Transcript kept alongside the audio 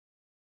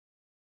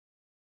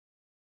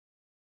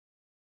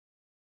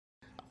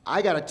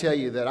I got to tell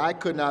you that I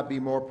could not be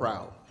more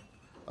proud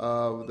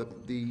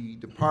of the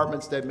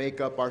departments that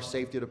make up our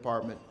safety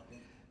department.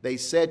 They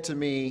said to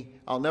me,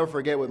 I'll never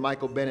forget what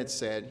Michael Bennett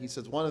said. He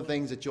says, one of the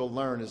things that you'll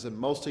learn is that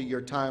most of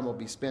your time will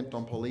be spent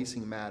on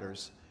policing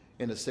matters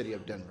in the city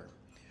of Denver.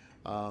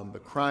 The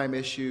crime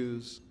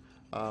issues,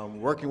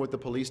 working with the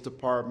police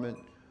department,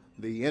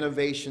 the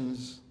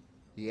innovations,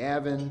 the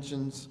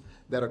inventions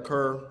that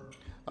occur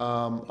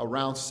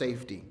around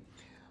safety.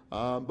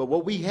 But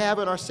what we have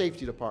in our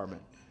safety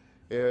department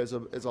is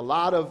a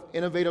lot of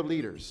innovative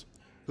leaders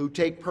who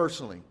take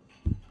personally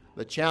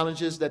the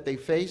challenges that they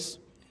face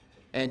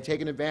and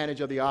taking advantage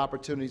of the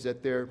opportunities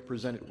that they're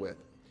presented with.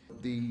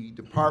 The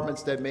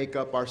departments that make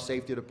up our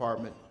safety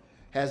department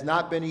has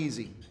not been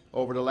easy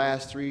over the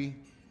last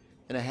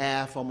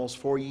 3.5, almost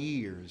 4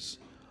 years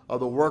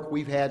of the work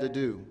we've had to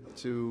do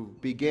to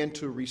begin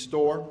to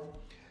restore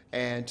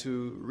and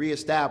to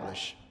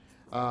reestablish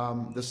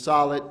the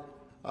solid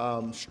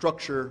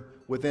structure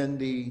within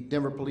the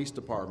Denver Police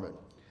Department.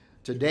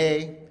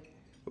 Today,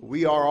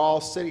 we are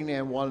all sitting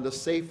in one of the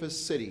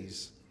safest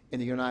cities in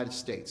the United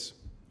States.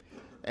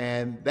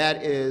 And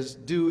that is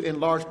due in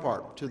large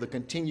part to the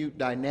continued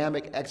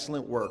dynamic,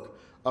 excellent work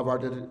of our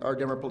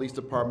Denver Police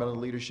Department under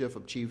the leadership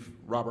of Chief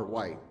Robert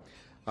White.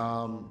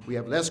 We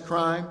have less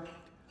crime,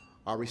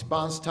 our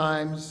response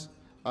times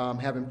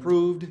have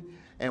improved,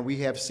 and we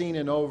have seen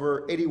an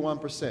over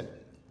 81%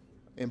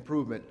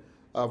 improvement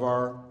of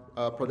our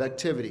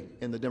productivity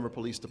in the Denver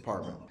Police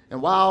Department. And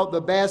while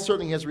the bad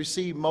certainly has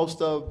received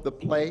most of the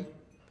play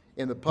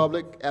in the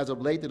public, as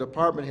of late the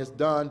department has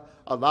done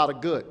a lot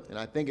of good. And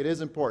I think it is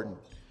important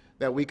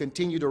that we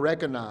continue to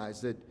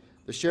recognize that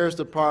the Sheriff's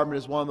Department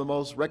is one of the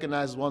most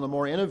recognized as one of the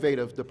more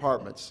innovative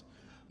departments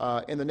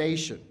in the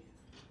nation.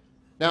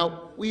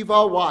 Now, we've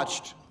all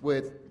watched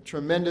with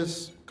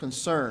tremendous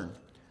concern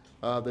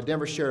the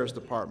Denver Sheriff's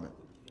Department.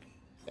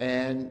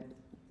 And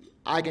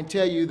I can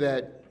tell you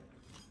that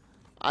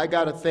I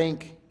got to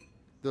thank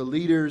the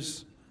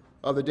leaders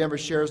of the Denver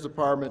Sheriff's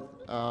Department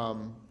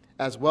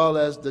as well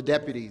as the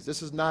deputies.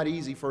 This is not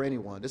easy for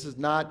anyone. This has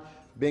not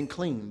been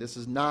clean. This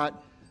has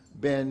not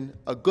been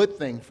a good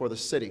thing for the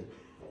city.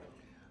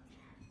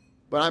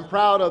 But I'm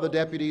proud of the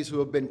deputies who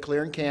have been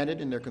clear and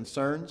candid in their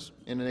concerns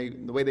and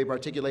in the way they've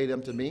articulated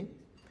them to me.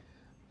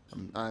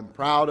 I'm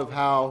proud of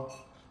how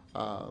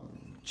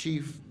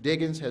Chief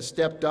Diggins has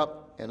stepped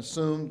up and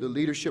assumed the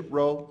leadership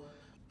role.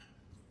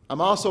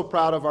 I'm also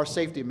proud of our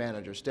safety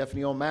manager,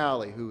 Stephanie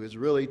O'Malley, who has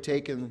really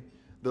taken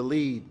the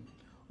lead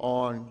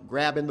on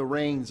grabbing the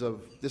reins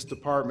of this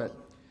department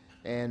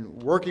and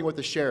working with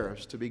the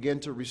sheriffs to begin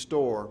to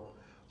restore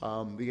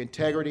the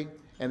integrity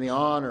and the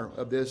honor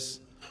of this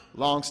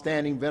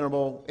long-standing,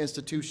 venerable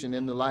institution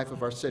in the life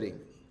of our city.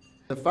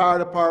 The fire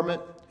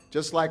department,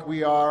 just like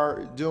we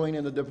are doing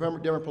in the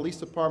Denver Police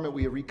Department,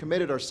 we have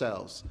recommitted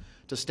ourselves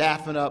to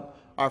staffing up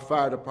our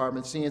fire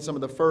department, seeing some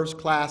of the first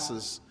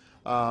classes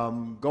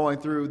going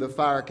through the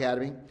Fire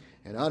Academy.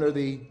 And under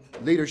the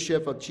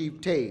leadership of Chief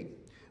Tate,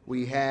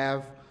 we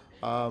have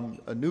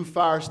a new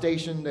fire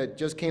station that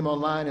just came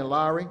online in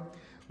Lowry.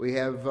 We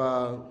have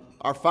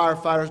our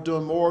firefighters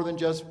doing more than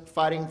just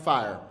fighting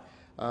fire.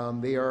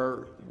 They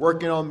are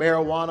working on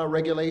marijuana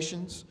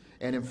regulations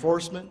and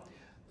enforcement.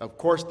 Of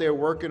course, they're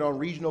working on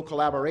regional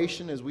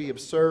collaboration. As we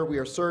observe, we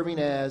are serving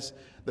as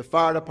the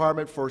fire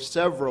department for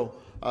several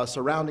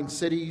surrounding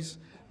cities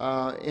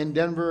in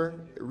Denver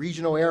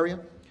regional area.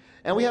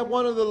 And we have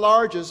one of the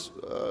largest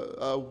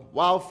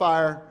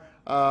wildfire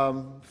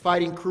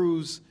fighting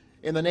crews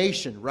in the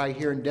nation right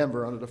here in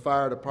Denver under the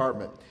fire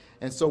department.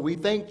 And so we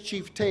thank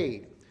Chief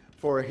Tate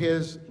for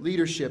his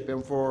leadership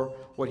and for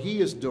what he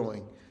is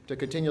doing to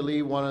continue to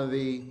lead one of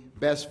the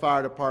best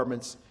fire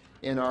departments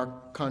in our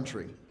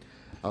country.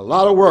 A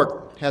lot of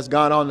work has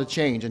gone on to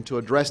change and to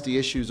address the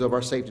issues of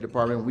our safety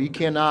department. We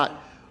cannot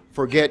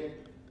forget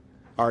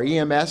our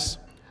EMS,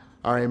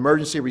 our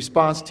emergency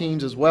response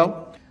teams as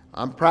well.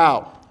 I'm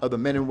proud of the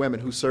men and women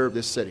who serve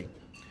this city.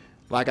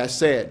 Like I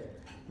said,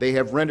 they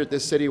have rendered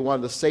this city one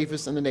of the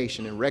safest in the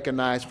nation and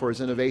recognized for its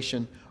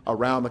innovation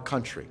around the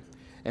country.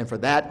 And for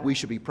that, we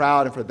should be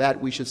proud, and for that,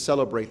 we should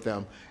celebrate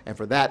them. And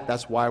for that,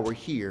 that's why we're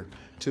here,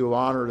 to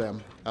honor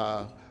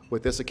them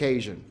with this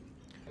occasion.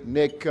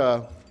 Nick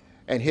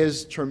and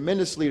his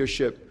tremendous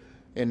leadership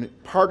in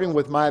partnering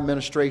with my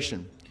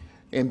administration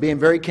in being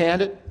very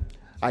candid,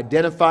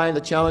 identifying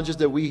the challenges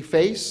that we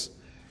face,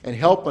 and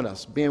helping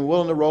us, being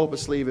willing to roll up a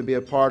sleeve and be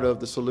a part of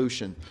the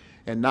solution,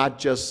 and not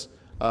just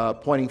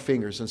pointing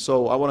fingers. And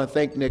so I want to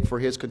thank Nick for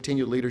his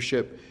continued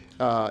leadership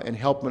in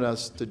helping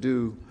us to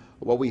do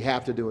what we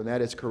have to do, and that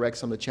is correct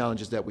some of the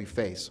challenges that we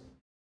face.